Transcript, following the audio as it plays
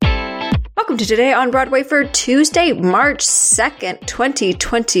welcome to Today on Broadway for Tuesday, March 2nd,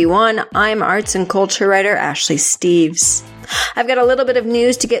 2021. I'm arts and culture writer Ashley Steves. I've got a little bit of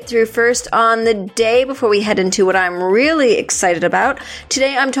news to get through first on the day before we head into what I'm really excited about.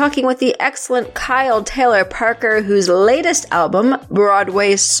 Today I'm talking with the excellent Kyle Taylor Parker, whose latest album,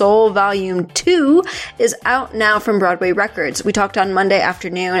 Broadway Soul Volume 2, is out now from Broadway Records. We talked on Monday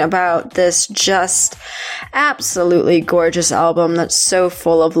afternoon about this just absolutely gorgeous album that's so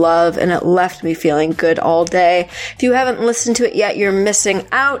full of love, and it left me feeling good all day. If you haven't listened to it yet, you're missing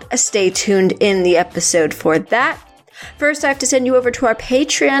out. Stay tuned in the episode for that. First, I have to send you over to our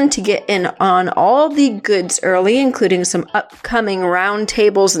Patreon to get in on all the goods early, including some upcoming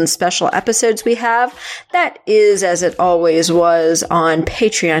roundtables and special episodes we have. That is, as it always was, on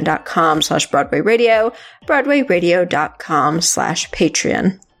patreon.com/BroadwayRadio,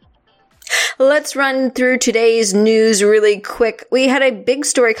 BroadwayRadio.com/Patreon. Let's run through today's news really quick. We had a big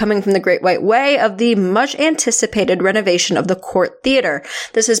story coming from the Great White Way of the much anticipated renovation of the Court Theater.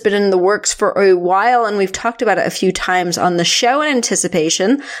 This has been in the works for a while, and we've talked about it a few times on the show in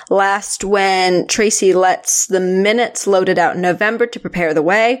anticipation. Last when Tracy lets the minutes loaded out in November to prepare the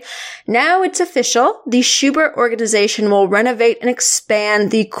way. Now it's official. The Schubert organization will renovate and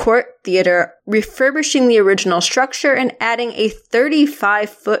expand the Court Theater, refurbishing the original structure and adding a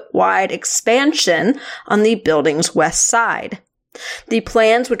 35-foot wide expansion on the building's west side. The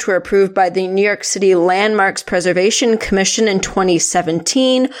plans, which were approved by the New York City Landmarks Preservation Commission in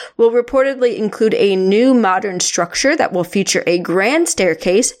 2017, will reportedly include a new modern structure that will feature a grand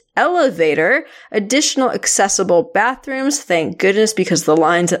staircase, elevator, additional accessible bathrooms, thank goodness, because the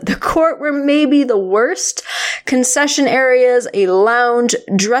lines at the court were maybe the worst, concession areas, a lounge,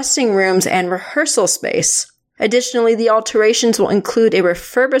 dressing rooms, and rehearsal space. Additionally, the alterations will include a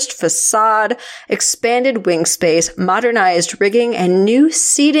refurbished facade, expanded wing space, modernized rigging, and new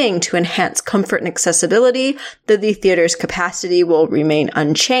seating to enhance comfort and accessibility, though the theater's capacity will remain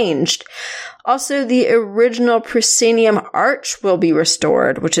unchanged. Also, the original proscenium arch will be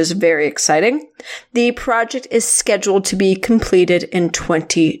restored, which is very exciting. The project is scheduled to be completed in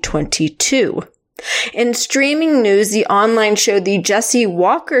 2022. In streaming news, the online show The Jesse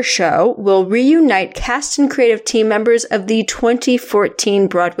Walker Show will reunite cast and creative team members of the 2014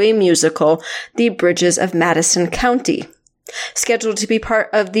 Broadway musical, The Bridges of Madison County. Scheduled to be part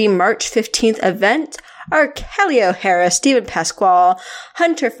of the March 15th event are Kelly O'Hara, Stephen Pasquale,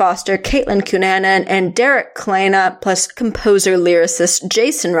 Hunter Foster, Caitlin Cunanan, and Derek Klena, plus composer-lyricist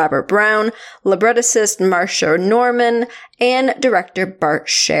Jason Robert Brown, librettist Marsha Norman, and director Bart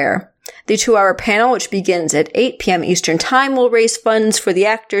Scher. The 2-hour panel, which begins at 8 p.m. Eastern Time, will raise funds for the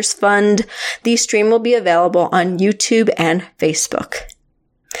Actors Fund. The stream will be available on YouTube and Facebook.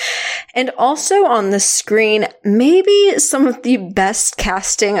 And also on the screen, maybe some of the best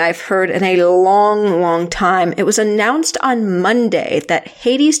casting I've heard in a long, long time. It was announced on Monday that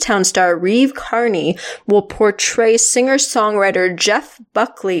Hadestown star Reeve Carney will portray singer-songwriter Jeff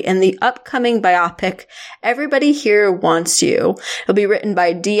Buckley in the upcoming biopic Everybody Here Wants You. It'll be written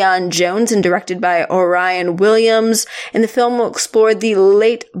by Dion Jones and directed by Orion Williams, and the film will explore the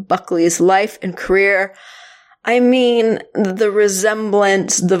late Buckley's life and career. I mean, the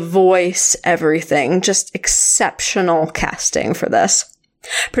resemblance, the voice, everything. Just exceptional casting for this.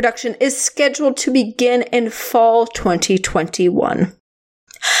 Production is scheduled to begin in fall 2021.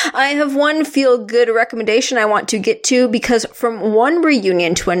 I have one feel-good recommendation I want to get to because from one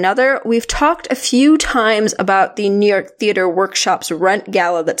reunion to another, we've talked a few times about the New York Theater Workshop's Rent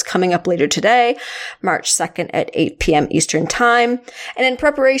Gala that's coming up later today, March 2nd at 8 p.m. Eastern Time. And in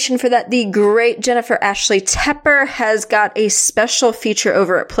preparation for that, the great Jennifer Ashley Tepper has got a special feature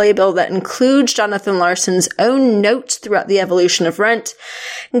over at Playbill that includes Jonathan Larson's own notes throughout the evolution of Rent,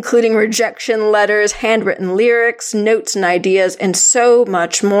 including rejection letters, handwritten lyrics, notes and ideas, and so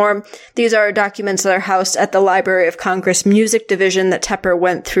much more. These are documents that are housed at the Library of Congress Music Division that Tepper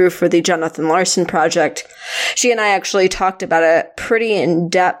went through for the Jonathan Larson project. She and I actually talked about it pretty in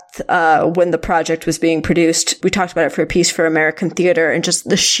depth when the project was being produced. We talked about it for a piece for American Theater, and just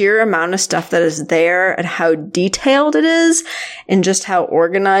the sheer amount of stuff that is there and how detailed it is and just how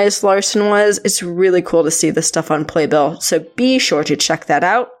organized Larson was. It's really cool to see this stuff on Playbill, so be sure to check that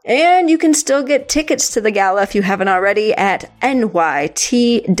out. And you can still get tickets to the gala if you haven't already at nytw.org.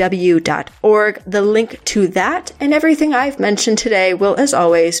 The link to that and everything I've mentioned today will, as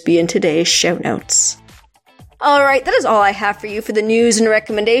always, be in today's show notes. All right, that is all I have for you for the news and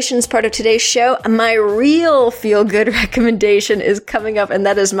recommendations part of today's show. My real feel-good recommendation is coming up, and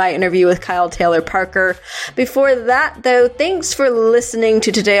that is my interview with Kyle Taylor Parker. Before that, though, thanks for listening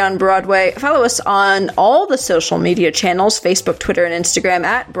to Today on Broadway. Follow us on all the social media channels, Facebook, Twitter, and Instagram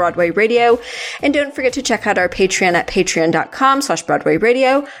at Broadway Radio. And don't forget to check out our Patreon at patreon.com/Broadway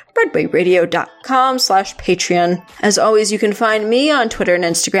Radio, broadwayradio.com/Patreon. As always, you can find me on Twitter and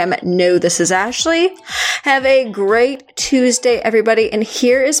Instagram at No This Is Ashley. Have a great Tuesday, everybody, and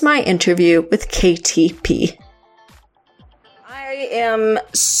here is my interview with KTP. I am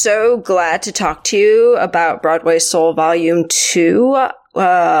so glad to talk to you about Broadway Soul Volume 2.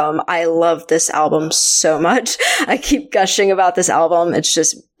 I love this album so much. I keep gushing about this album. It's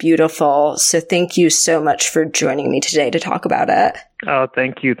just beautiful. So thank you so much for joining me today to talk about it. Oh,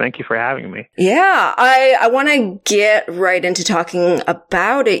 thank you. Thank you for having me. Yeah, I want to get right into talking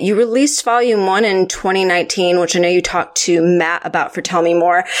about it. You released Volume 1 in 2019, which I know you talked to Matt about for Tell Me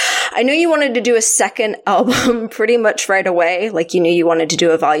More. I know you wanted to do a second album pretty much right away. Like, you knew you wanted to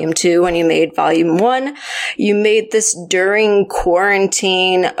do a Volume 2 when you made Volume 1. You made this during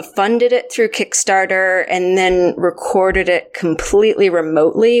quarantine, funded it through Kickstarter, and then recorded it completely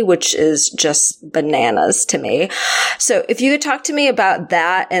remotely, which is just bananas to me. So if you could talk to me about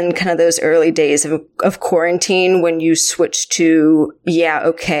that and kind of those early days of quarantine when you switched to,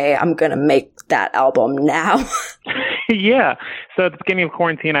 okay, I'm going to make that album now. Yeah. So at the beginning of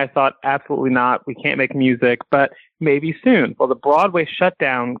quarantine, I thought, absolutely not. We can't make music, but maybe soon. Well, the Broadway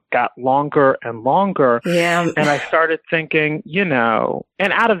shutdown got longer and longer. Yeah. And I started thinking,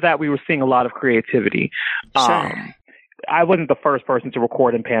 and out of that, we were seeing a lot of creativity. Sure. I wasn't the first person to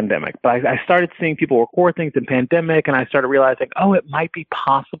record in pandemic, but I started seeing people record things in pandemic, and I started realizing, it might be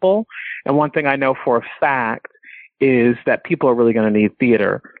possible. And one thing I know for a fact is that people are really going to need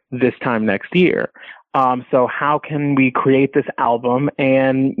theater this time next year. So how can we create this album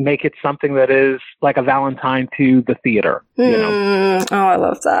and make it something that is like a Valentine to the theater? Oh, I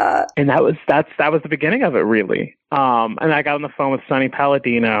love that. And that was the beginning of it, really. And I got on the phone with Sonny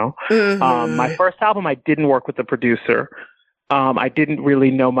Palladino. Mm-hmm. My first album, I didn't work with the producer. I didn't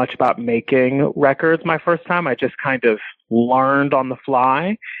really know much about making records my first time. I just kind of learned on the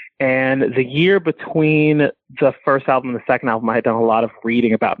fly. And the year between the first album and the second album, I had done a lot of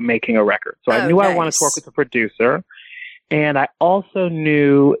reading about making a record. So I knew I wanted to work with a producer. And I also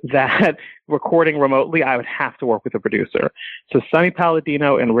knew that recording remotely, I would have to work with a producer. So Sonny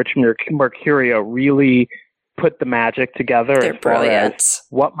Palladino and Rich Mercurio really put the magic together. They're brilliant.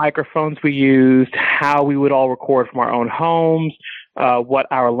 What microphones we used, how we would all record from our own homes, what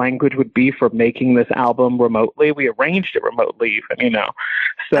our language would be for making this album remotely. We arranged it remotely even,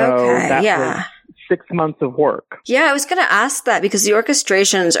 So that was 6 months of work. Yeah, I was going to ask that because the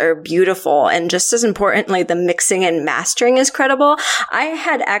orchestrations are beautiful, and just as importantly, the mixing and mastering is credible. I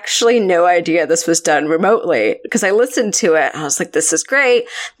had actually no idea this was done remotely because I listened to it and I was like, this is great.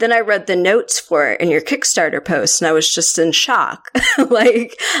 Then I read the notes for it in your Kickstarter post and I was just in shock.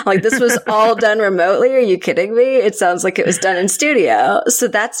 like this was all done remotely. Are you kidding me? It sounds like it was done in studio. So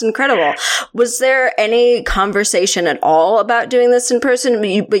that's incredible. Was there any conversation at all about doing this in person?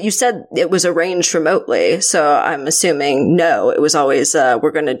 But you said it was arranged remotely. So I'm assuming no, it was always,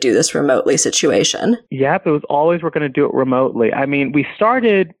 we're going to do this remotely situation. Yep. It was always, we're going to do it remotely. I mean, we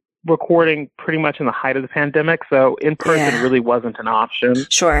started recording pretty much in the height of the pandemic. So in person really wasn't an option.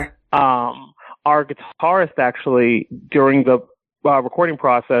 Sure. Our guitarist actually during the recording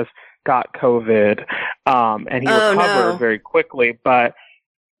process got COVID, and he recovered very quickly, but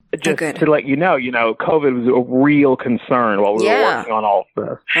just to let you know, COVID was a real concern while we were working on all of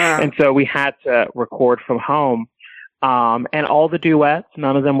this. And so we had to record from home. And all the duets,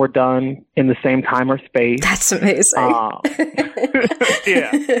 none of them were done in the same time or space. That's amazing.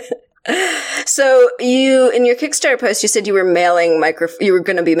 Yeah. So in your Kickstarter post, you said you were you were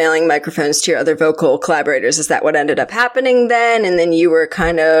going to be mailing microphones to your other vocal collaborators. Is that what ended up happening then? And then you were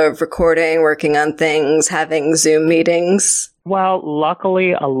kind of recording, working on things, having Zoom meetings? Well,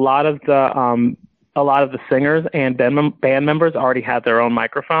 luckily, a lot of the singers and band members already had their own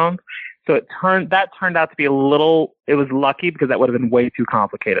microphones. So it turned out to be it was lucky because that would have been way too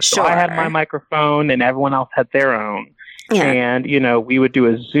complicated. Sure. So I had my microphone and everyone else had their own. Yeah. And, we would do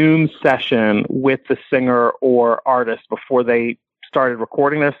a Zoom session with the singer or artist before they started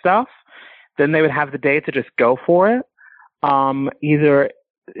recording their stuff. Then they would have the day to just go for it.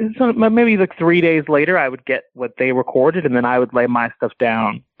 Maybe like 3 days later, I would get what they recorded, and then I would lay my stuff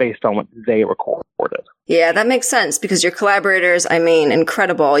down based on what they recorded. Yeah, that makes sense because your collaborators, I mean,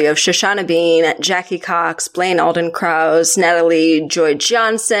 incredible. You have Shoshana Bean, Jackie Cox, Blaine Alden Krause, Natalie Joy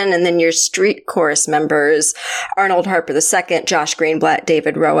Johnson, and then your street chorus members, Arnold Harper II, Josh Greenblatt,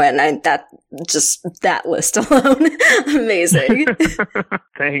 David Rowan. That list alone. Amazing.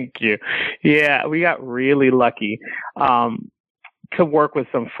 Thank you. Yeah, we got really lucky to work with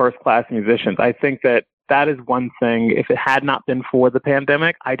some first-class musicians. I think that is one thing. If it had not been for the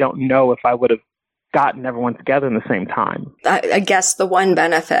pandemic, I don't know if I would have gotten everyone together in the same time. I guess the one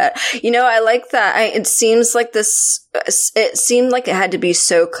benefit. I like that. It seemed like it had to be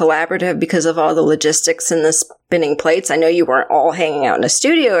so collaborative because of all the logistics and the spinning plates. I know you weren't all hanging out in a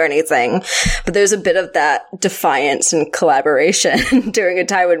studio or anything, but there's a bit of that defiance and collaboration during a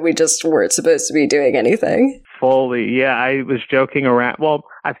time when we just weren't supposed to be doing anything. Fully. Yeah, I was joking around. Well,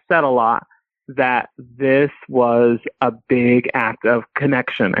 I've said a lot that this was a big act of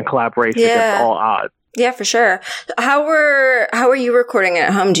connection and collaboration against all odds. Yeah, for sure. How are you recording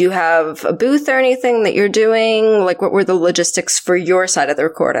at home? Do you have a booth or anything that you're doing? Like, what were the logistics for your side of the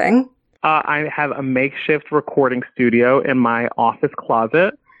recording? I have a makeshift recording studio in my office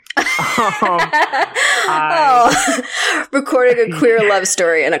closet. Recording a queer love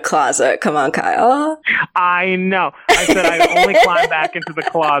story in a closet. Come on, Kyle. I know. I said I'd only climb back into the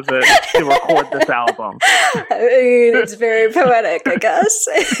closet to record this album. I mean, it's very poetic, I guess.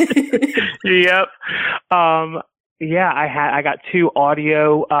 Yep. Yeah, I got 2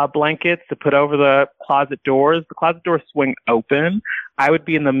 audio blankets to put over the closet doors. The closet doors swing open. I would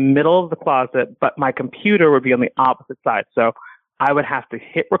be in the middle of the closet, but my computer would be on the opposite side. So I would have to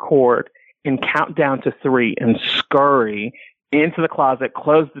hit record and count down to 3 and scurry into the closet,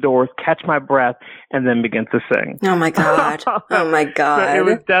 close the doors, catch my breath, and then begin to sing. Oh my God. Oh my God. So it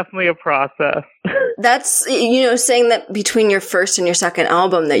was definitely a process. That's, saying that between your first and your second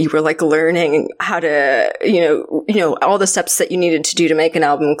album that you were like learning how to, all the steps that you needed to do to make an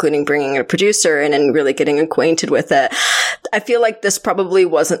album, including bringing a producer in and really getting acquainted with it. I feel like this probably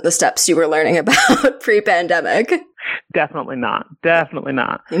wasn't the steps you were learning about pre-pandemic. Definitely not. Definitely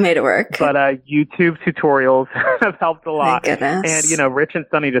not. You made it work. But YouTube tutorials have helped a lot. Thank goodness. And, Rich and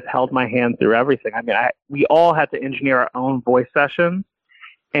Sunny just held my hand through everything. I mean, we all had to engineer our own voice sessions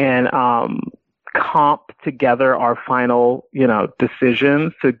and comp together our final,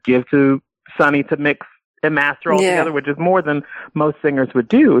 decisions to give to Sunny to mix and master all together, which is more than most singers would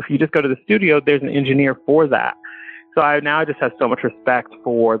do. If you just go to the studio, there's an engineer for that. So I now just have so much respect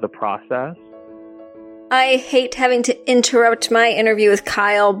for the process. I hate having to interrupt my interview with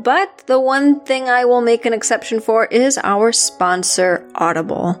Kyle, but the one thing I will make an exception for is our sponsor,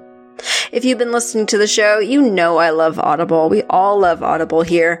 Audible. If you've been listening to the show, you know I love Audible. We all love Audible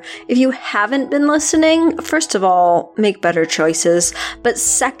here. If you haven't been listening, first of all, make better choices. But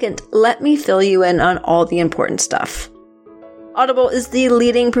second, let me fill you in on all the important stuff. Audible is the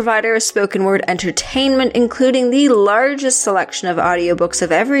leading provider of spoken word entertainment, including the largest selection of audiobooks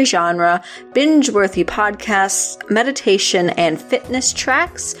of every genre, binge-worthy podcasts, meditation and fitness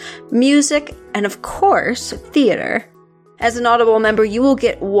tracks, music, and of course, theater. As an Audible member, you will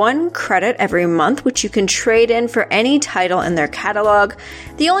get 1 credit every month, which you can trade in for any title in their catalog.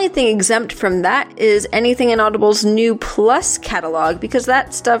 The only thing exempt from that is anything in Audible's new Plus catalog, because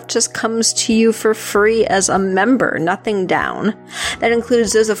that stuff just comes to you for free as a member, nothing down. That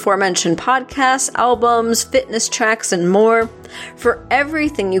includes those aforementioned podcasts, albums, fitness tracks, and more. For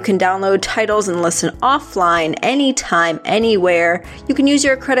everything, you can download titles and listen offline, anytime, anywhere. You can use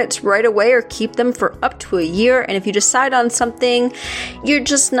your credits right away or keep them for up to a year, and if you decide on something you're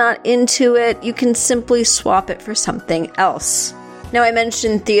just not into it, you can simply swap it for something else. Now, I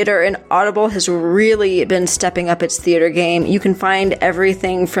mentioned theater, and Audible has really been stepping up its theater game. You can find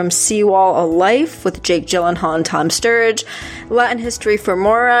everything from Seawall, A Life with Jake Gyllenhaal and Tom Sturridge, Latin History for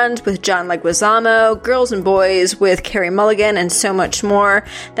Morons with John Leguizamo, Girls and Boys with Carey Mulligan, and so much more.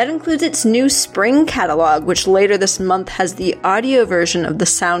 That includes its new spring catalog, which later this month has the audio version of The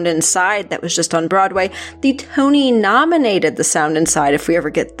Sound Inside that was just on Broadway. The Tony-nominated The Sound Inside, if we ever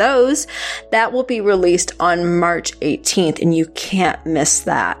get those. That will be released on March 18th, and you can't miss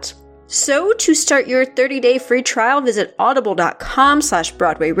that. So to start your 30-day free trial, visit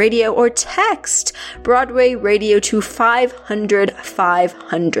audible.com/Broadway Radio or text Broadway Radio to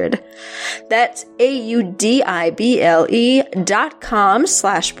 500-500. That's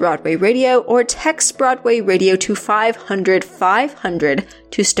audible.com/Broadway Radio or text Broadway Radio to 500-500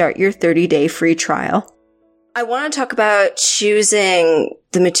 to start your 30-day free trial. I want to talk about choosing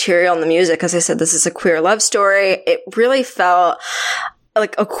the material and the music. As I said, this is a queer love story. It really felt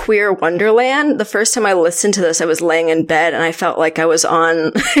like a queer wonderland. The first time I listened to this, I was laying in bed and I felt like I was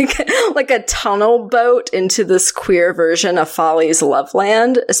on like a tunnel boat into this queer version of Folly's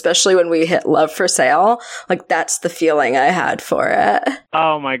Loveland, especially when we hit Love for Sale. Like that's the feeling I had for it.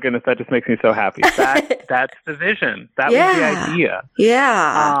 Oh my goodness, that just makes me so happy. That's the vision. That was the idea.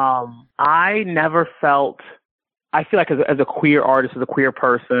 Yeah. I never felt, I feel like as a queer artist, as a queer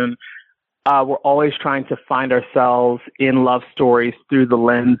person, we're always trying to find ourselves in love stories through the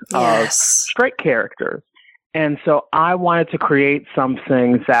lens of straight characters. And so I wanted to create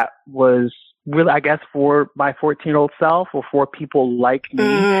something that was really, I guess, for my 14-year-old self or for people like me,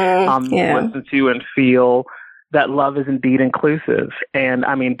 listen to and feel that love is indeed inclusive. And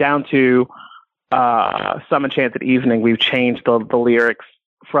I mean, down to Some Enchanted Evening, we've changed the lyrics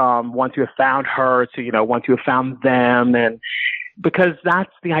from once you have found her to, once you have found them. And because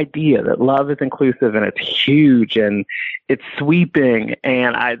that's the idea, that love is inclusive and it's huge and it's sweeping.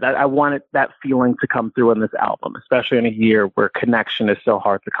 And I wanted that feeling to come through in this album, especially in a year where connection is so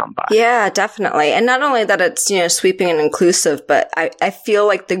hard to come by. Yeah, definitely. And not only that it's, sweeping and inclusive, but I feel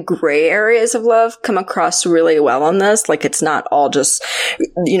like the gray areas of love come across really well on this. Like it's not all just,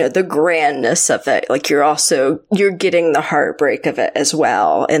 the grandness of it. Like you're getting the heartbreak of it as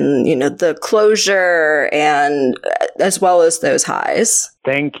well. And, the closure and as well as those highs.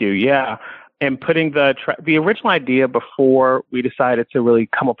 Thank you. Yeah. And putting the original idea before we decided to really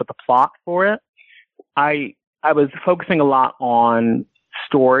come up with a plot for it, I was focusing a lot on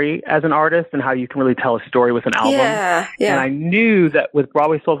story as an artist and how you can really tell a story with an album. Yeah. And I knew that with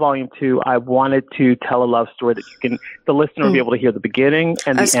Broadway Soul Volume 2, I wanted to tell a love story that the listener would be able to hear the beginning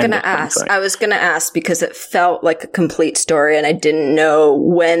and the end of something. I was going to ask because it felt like a complete story and I didn't know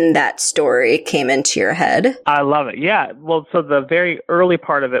when that story came into your head. I love it. Yeah. Well, so the very early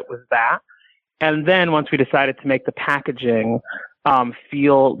part of it was that. And then once we decided to make the packaging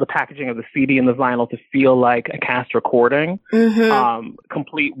the packaging of the CD and the vinyl to feel like a cast recording,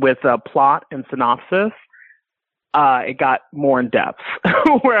 complete with a plot and synopsis, it got more in depth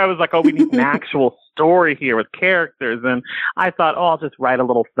where I was like, we need an actual story here with characters. And I thought, I'll just write a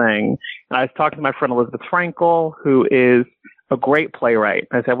little thing. And I was talking to my friend Elizabeth Frankel, who is a great playwright.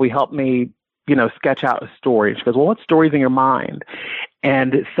 I said, will you help me, sketch out a story? She goes, well, what story's in your mind?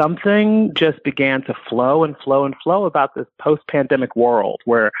 And something just began to flow and flow and flow about this post-pandemic world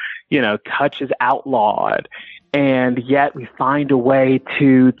where, touch is outlawed. And yet we find a way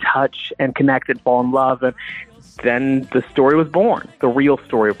to touch and connect and fall in love. And then the story was born, the real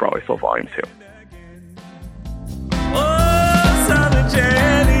story of Broadway Soul Volume 2. Oh, Some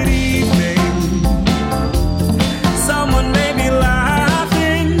Enchanted Evening. Someone may be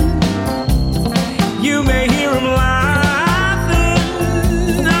laughing. You may hear him laughing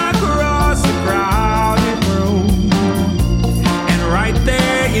across the crowded room. And right there,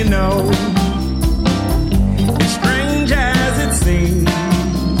 as strange as it seems,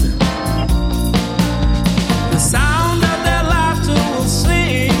 the sound of their laughter will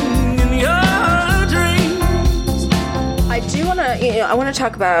sing in your dreams. I want to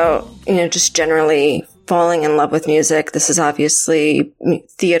talk about, just generally falling in love with music. This is obviously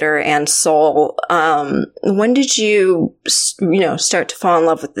theater and soul. When did you, start to fall in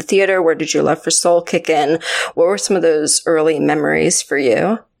love with the theater? Where did your love for soul kick in? What were some of those early memories for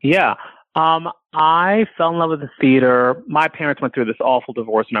you? Yeah. I fell in love with the theater. My parents went through this awful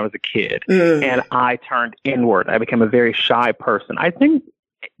divorce when I was a kid, and I turned inward. I became a very shy person. I think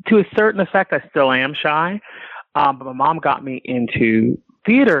to a certain effect, I still am shy. But my mom got me into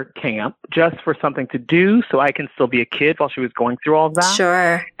theater camp just for something to do so I can still be a kid while she was going through all of that.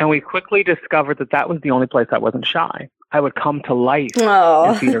 Sure. And we quickly discovered that was the only place I wasn't shy. I would come to life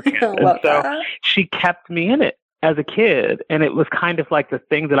in theater camp. And so she kept me in it as a kid. And it was kind of like the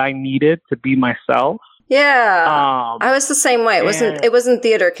thing that I needed to be myself. Yeah. I was the same way. It wasn't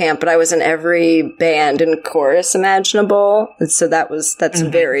theater camp, but I was in every band and chorus imaginable. And so that's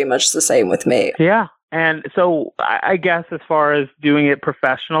very much the same with me. Yeah. And so I guess as far as doing it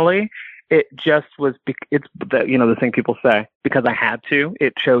professionally, it just was, it's the thing people say, because I had to,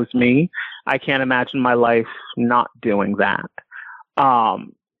 it chose me. I can't imagine my life not doing that.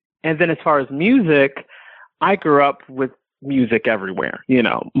 And then as far as music, I grew up with music everywhere.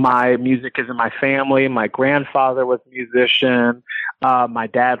 My music is in my family. My grandfather was a musician. My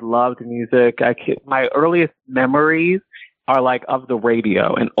dad loved music. My earliest memories are like of the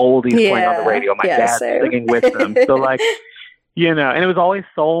radio and oldies playing on the radio. My dad singing with them. So and it was always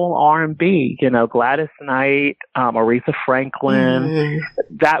soul, R&B, Gladys Knight, Aretha Franklin.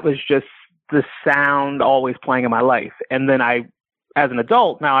 That was just the sound always playing in my life. And then as an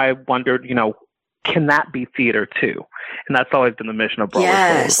adult, now I wondered, can that be theater too? And that's always been the mission of Broadway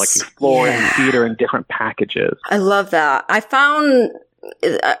Yes. Soul, like exploring theater in different packages. I love that. I found,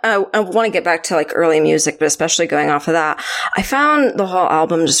 I want to get back to like early music, but especially going off of that, I found the whole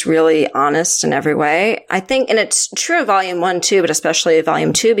album just really honest in every way. I think, and it's true of volume 1 too, but especially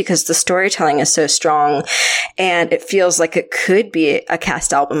volume 2, because the storytelling is so strong and it feels like it could be a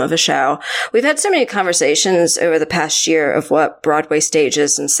cast album of a show. We've had so many conversations over the past year of what Broadway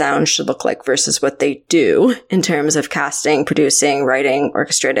stages and sounds should look like versus what they do in terms of casting, producing, writing,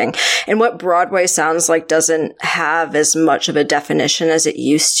 orchestrating. And what Broadway sounds like doesn't have as much of a definition as it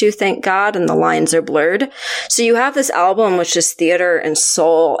used to, thank God, and the lines are blurred. So you have this album which is theater and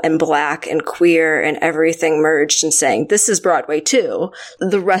soul and black and queer and everything merged and saying, this is Broadway too.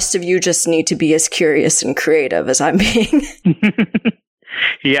 The rest of you just need to be as curious and creative as I'm being.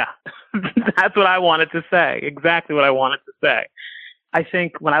 Yeah, that's what I wanted to say. Exactly what I wanted to say. I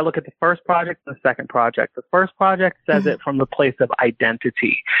think when I look at the first project and the second project, the first project says it from the place of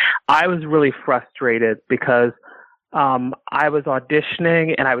identity. I was really frustrated because I was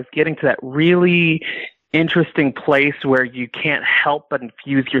auditioning and I was getting to that really interesting place where you can't help but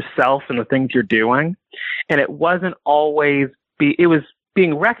infuse yourself in the things you're doing. And it wasn't always, it was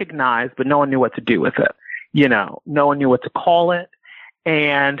being recognized, but no one knew what to do with it. You know, no one knew what to call it.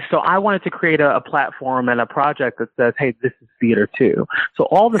 And so I wanted to create a platform and a project that says, hey, this is theater too. So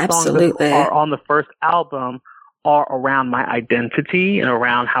all the songs that are on the first album are around my identity and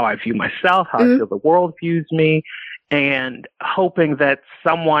around how I view myself, how I feel the world views me, and hoping that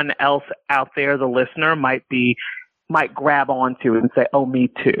someone else out there, the listener, might grab onto it and say, oh,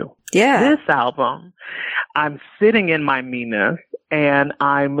 me too. Yeah. This album, I'm sitting in my meanness and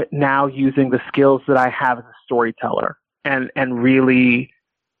I'm now using the skills that I have as a storyteller and really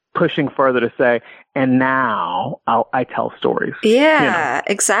pushing further to say, and now I tell stories. Yeah,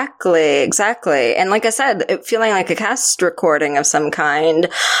 exactly. And like I said, feeling like a cast recording of some kind,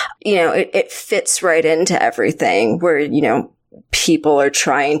 it fits right into everything where, people are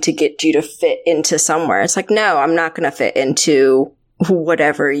trying to get you to fit into somewhere. It's like, no, I'm not going to fit into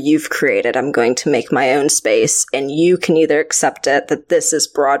whatever you've created. I'm going to make my own space, and you can either accept it that this is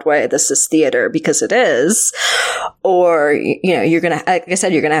Broadway, this is theater, because it is, or, you're going to, like I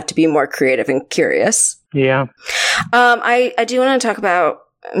said, you're going to have to be more creative and curious. Yeah. I do want to talk about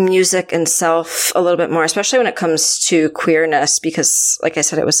music and self a little bit more, especially when it comes to queerness, because like I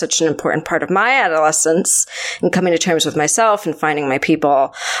said, it was such an important part of my adolescence and coming to terms with myself and finding my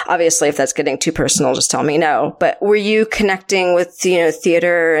people. Obviously, if that's getting too personal, just tell me no. But were you connecting with,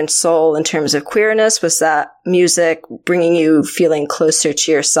 theater and soul in terms of queerness? Was that music bringing you feeling closer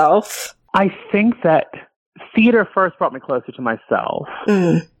to yourself? I think that theater first brought me closer to myself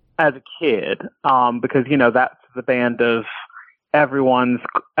as a kid, because, that's the band of everyone's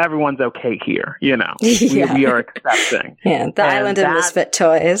okay here, we are accepting. Yeah, the island of misfit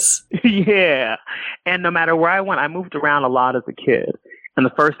toys. Yeah. And no matter where I went, I moved around a lot as a kid. And the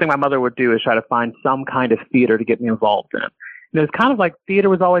first thing my mother would do is try to find some kind of theater to get me involved in. And it was kind of like theater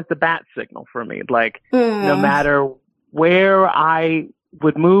was always the bat signal for me. Like, no matter where I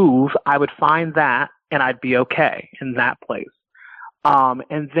would move, I would find that and I'd be okay in that place.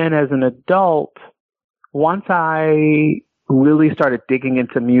 And then as an adult, once I really started digging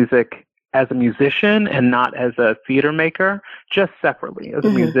into music as a musician and not as a theater maker, just separately as a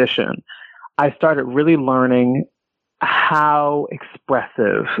musician, I started really learning how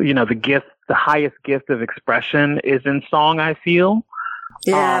expressive, the highest gift of expression is in song, I feel.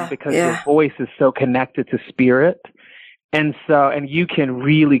 Because your voice is so connected to spirit. And you can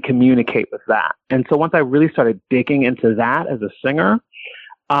really communicate with that. And so once I really started digging into that as a singer,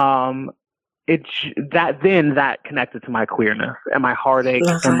 that connected to my queerness and my heartache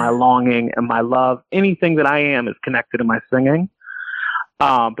and my longing and my love. Anything that I am is connected to my singing.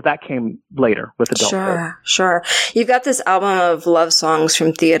 But that came later with adulthood. Sure. You've got this album of love songs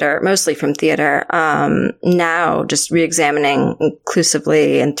from theater, mostly from theater. Now just re-examining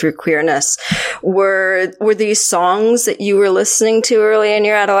inclusively and through queerness. Were these songs that you were listening to early in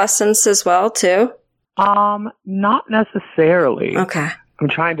your adolescence as well, too? Not necessarily. Okay. I'm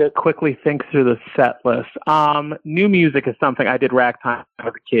trying to quickly think through the set list. New music is something I did ragtime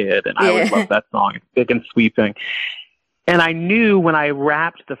as a kid, and I always loved that song. It's big and sweeping. And I knew when I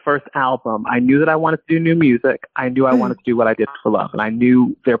wrapped the first album, I knew that I wanted to do new music. I knew I wanted to do What I Did for Love, and I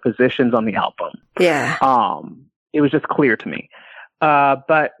knew their positions on the album. Yeah. It was just clear to me.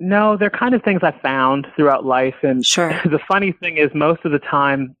 But no, they're kind of things I found throughout life. And the funny thing is, most of the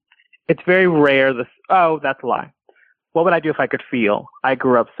time, it's very rare. That's a lie. what would I do if I could feel? I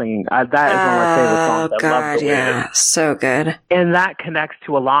grew up singing. That is one of my favorite songs. I love the lyrics. So good. And that connects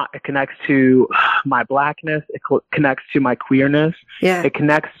to a lot. It connects to my blackness. It connects to my queerness. Yeah. It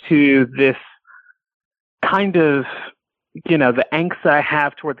connects to this kind of, you know, the angst that I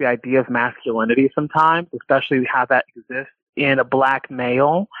have toward the idea of masculinity sometimes, especially how that exists in a black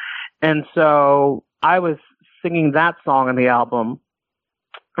male. And so I was singing that song on the album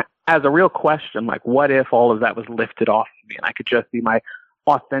as a real question, like, what if all of that was lifted off of me and I could just be my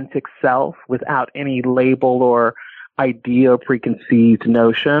authentic self without any label or idea or preconceived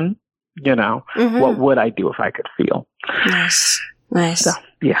notion? You know, what would I do if I could feel? Nice. So,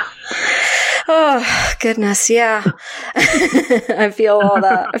 yeah. Oh, goodness. Yeah. I feel all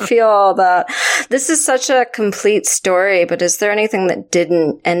that. This is such a complete story, but is there anything that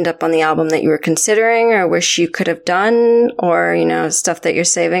didn't end up on the album that you were considering or wish you could have done, or, you know, stuff that you're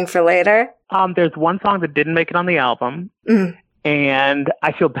saving for later? There's one song that didn't make it on the album. And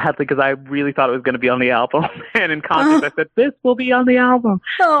I feel badly because I really thought it was going to be on the album. And in concert, I said, this will be on the album.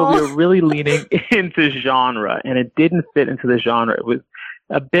 But we were really leaning into genre, and it didn't fit into the genre. It was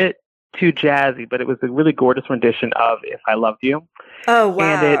a bit too jazzy, but it was a really gorgeous rendition of If I Loved You. Oh,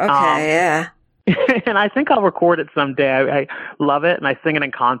 wow. And yeah. And I think I'll record it someday. I love it, and I sing it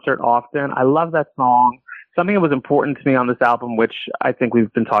in concert often. I love that song. Something that was important to me on this album, which I think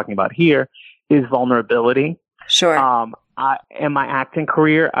we've been talking about here, is vulnerability. Sure. In my acting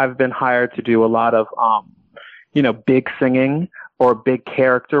career, I've been hired to do a lot of, you know, big singing or big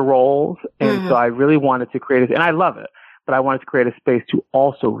character roles. And so I really wanted to create it, and I love it, but I wanted to create a space to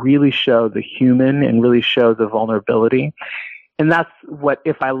also really show the human and really show the vulnerability. And that's what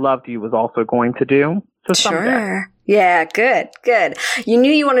If I Loved You was also going to do. So someday. Sure. Yeah, good. You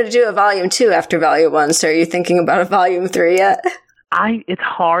knew you wanted to do a volume 2 after volume 1, so are you thinking about a volume 3 yet? It's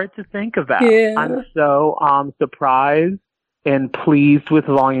hard to think about. Yeah. I'm so surprised and pleased with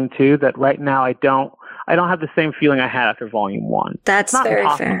volume 2 that right now I don't have the same feeling I had after volume 1. That's not very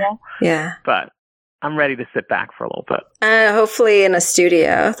impossible, fair. Yeah. But I'm ready to sit back for a little bit. Hopefully in a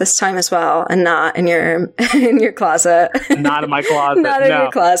studio this time as well, and not in your closet. Not in my closet. Not in your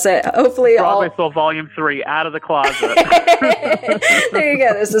closet. Hopefully Broadway Soul Volume 3, out of the closet. There you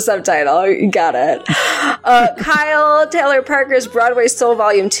go. There's the subtitle. You got it. Kyle Taylor Parker's Broadway Soul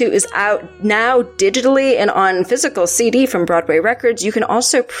Volume 2 is out now digitally and on physical CD from Broadway Records. You can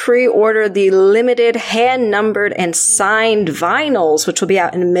also pre-order the limited hand-numbered and signed vinyls, which will be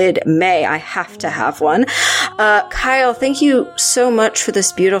out in mid-May. I have to have one. Kyle, thank you so much for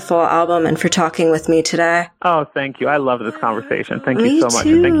this beautiful album and for talking with me today. Oh, thank you. I love this conversation. Thank you so much.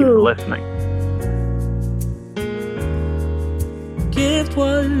 Too. And thank you for listening. Gift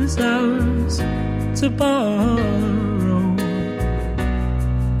was ours to borrow.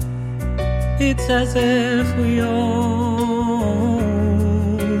 It's as if we always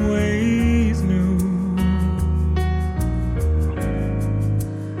knew.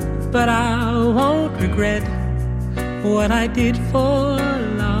 But I won't regret what I did for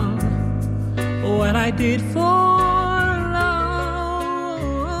love, what I did for